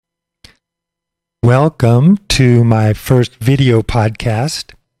Welcome to my first video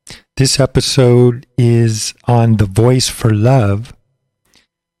podcast. This episode is on the voice for love.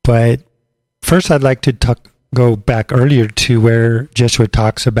 But first, I'd like to go back earlier to where Joshua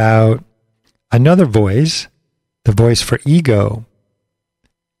talks about another voice, the voice for ego.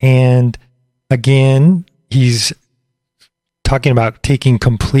 And again, he's talking about taking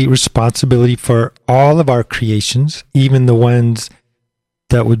complete responsibility for all of our creations, even the ones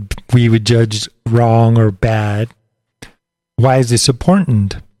that we would judge wrong or bad. Why is this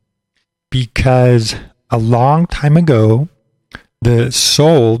important? Because a long time ago, the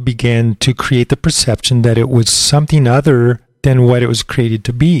soul began to create the perception that it was something other than what it was created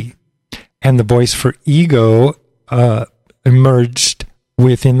to be. And the voice for ego emerged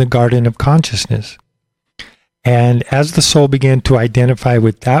within the garden of consciousness. And as the soul began to identify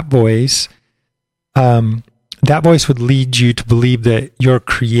with that voice would lead you to believe that your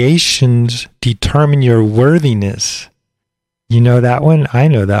creations determine your worthiness. You know that one? I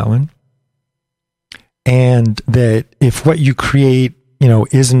know that one. And that if what you create,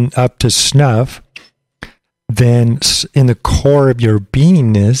 isn't up to snuff, then in the core of your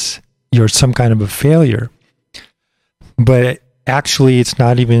beingness, you're some kind of a failure. But actually, it's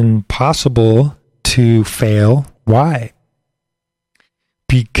not even possible to fail. Why?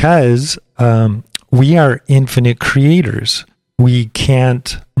 Because we are infinite creators. We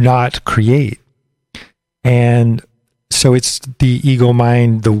can't not create. And so it's the ego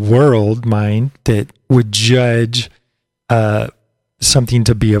mind, the world mind, that would judge something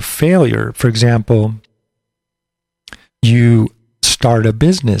to be a failure. For example, you start a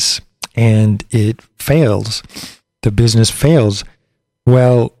business and it fails. The business fails.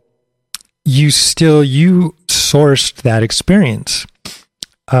 Well, you sourced that experience.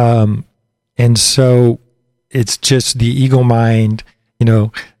 And so it's just the ego mind,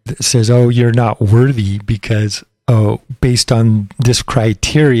 that says, oh, you're not worthy because, based on this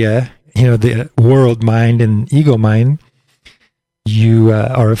criteria, the world mind and ego mind, you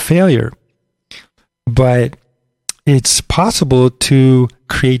are a failure. But it's possible to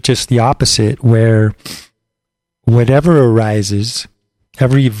create just the opposite, where whatever arises,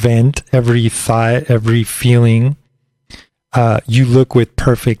 every event, every thought, every feeling, you look with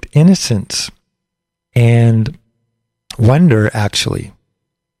perfect innocence and wonder, actually.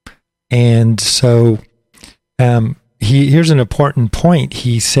 And so here's an important point.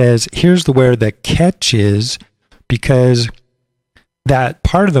 He says, here's where the catch is, because that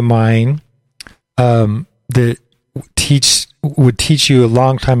part of the mind that would teach you a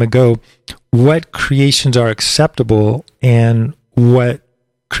long time ago what creations are acceptable and what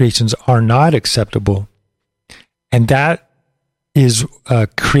creations are not acceptable. And that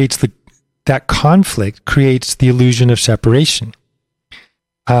that conflict creates the illusion of separation.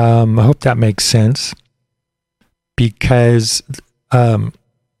 I hope that makes sense, because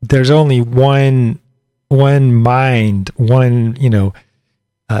there's only one mind, one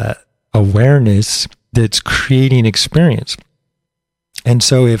awareness that's creating experience. And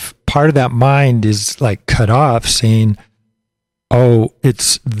so if part of that mind is like cut off, saying, "Oh,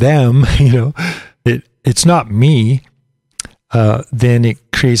 it's them," it's not me. Then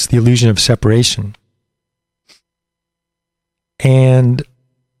it creates the illusion of separation. And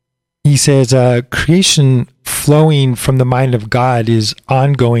he says, creation flowing from the mind of God is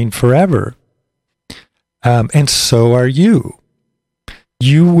ongoing forever. And so are you.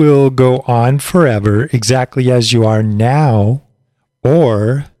 You will go on forever exactly as you are now,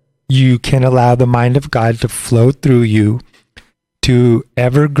 or you can allow the mind of God to flow through you to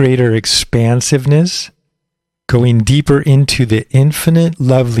ever greater expansiveness, going deeper into the infinite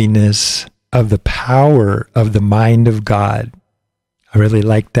loveliness of the power of the mind of God. I really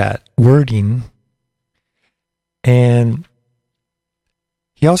like that wording. And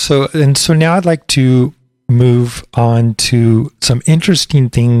so now I'd like to move on to some interesting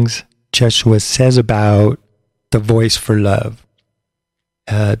things Joshua says about the voice for love.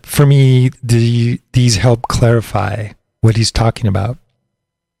 For me, these help clarify what he's talking about.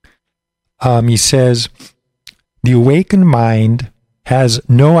 He says, the awakened mind has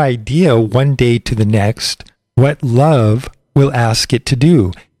no idea one day to the next what love will ask it to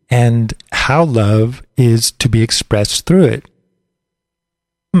do and how love is to be expressed through it.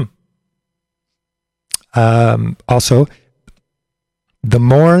 Also, the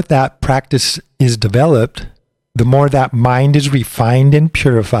more that practice is developed, the more that mind is refined and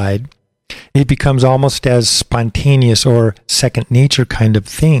purified, it becomes almost as spontaneous or second nature kind of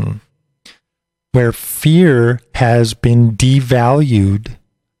thing. Where fear has been devalued,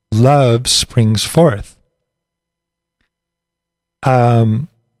 love springs forth.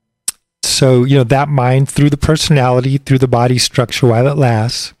 so, that mind, through the personality, through the body structure while it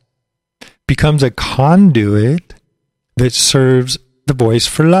lasts, becomes a conduit that serves the voice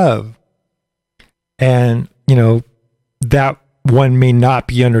for love. And, that one may not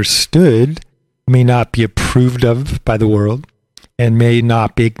be understood, may not be approved of by the world, and may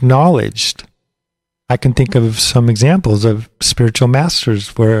not be acknowledged. I can think of some examples of spiritual masters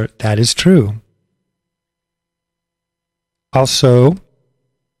where that is true. Also,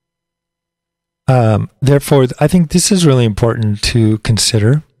 therefore, I think this is really important to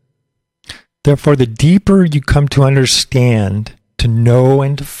consider. Therefore, the deeper you come to understand, to know,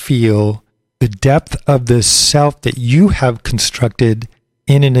 and to feel the depth of the self that you have constructed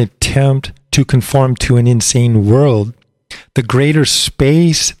in an attempt to conform to an insane world, the greater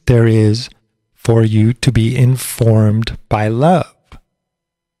space there is for you to be informed by love.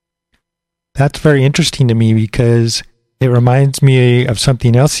 That's very interesting to me because it reminds me of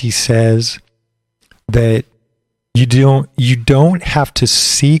something else he says, that you don't have to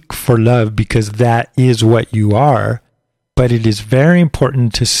seek for love because that is what you are, but it is very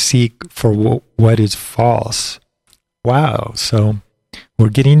important to seek for what is false. Wow. So we're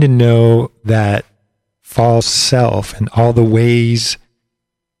getting to know that false self and all the ways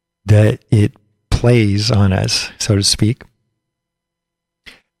that it plays on us, so to speak.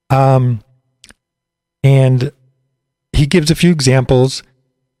 And he gives a few examples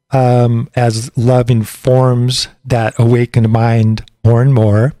as love informs that awakened mind more and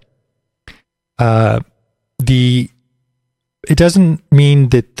more. It doesn't mean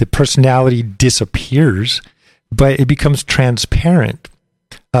that the personality disappears, but it becomes transparent,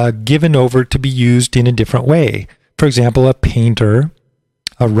 given over to be used in a different way. For example, a painter,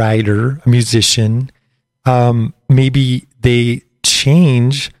 a writer, a musician, maybe they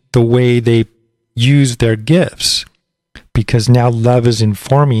change the way they use their gifts because now love is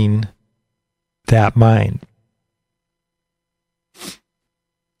informing that mind.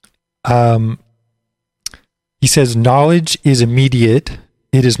 He says, knowledge is immediate.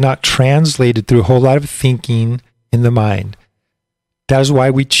 It is not translated through a whole lot of thinking in the mind. That is why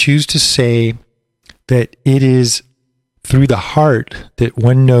we choose to say that it is through the heart that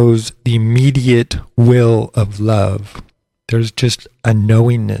one knows the immediate will of love. There's just a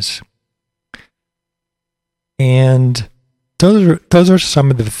knowingness. And those are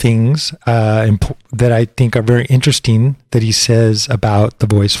some of the things that I think are very interesting that he says about the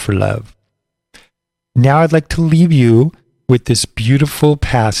voice for love. Now I'd like to leave you with this beautiful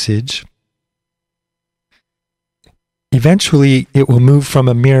passage. Eventually, it will move from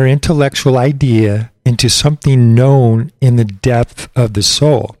a mere intellectual idea into something known in the depth of the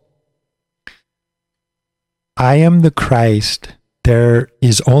soul. I am the Christ. There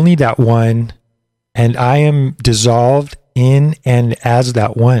is only that one, and I am dissolved in and as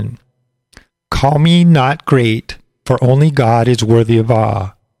that one. Call me not great, for only God is worthy of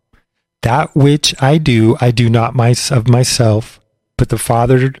awe. That which I do not of myself, but the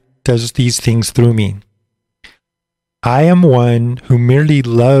Father does these things through me. I am one who merely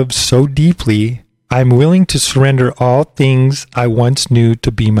loves so deeply, I am willing to surrender all things I once knew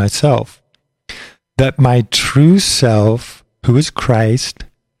to be myself. That my true self, who is Christ,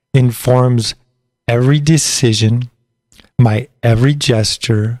 informs every decision, my every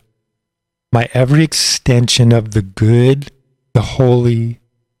gesture, my every extension of the good, the holy,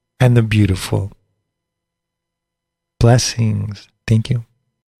 and the beautiful. Blessings. Thank you.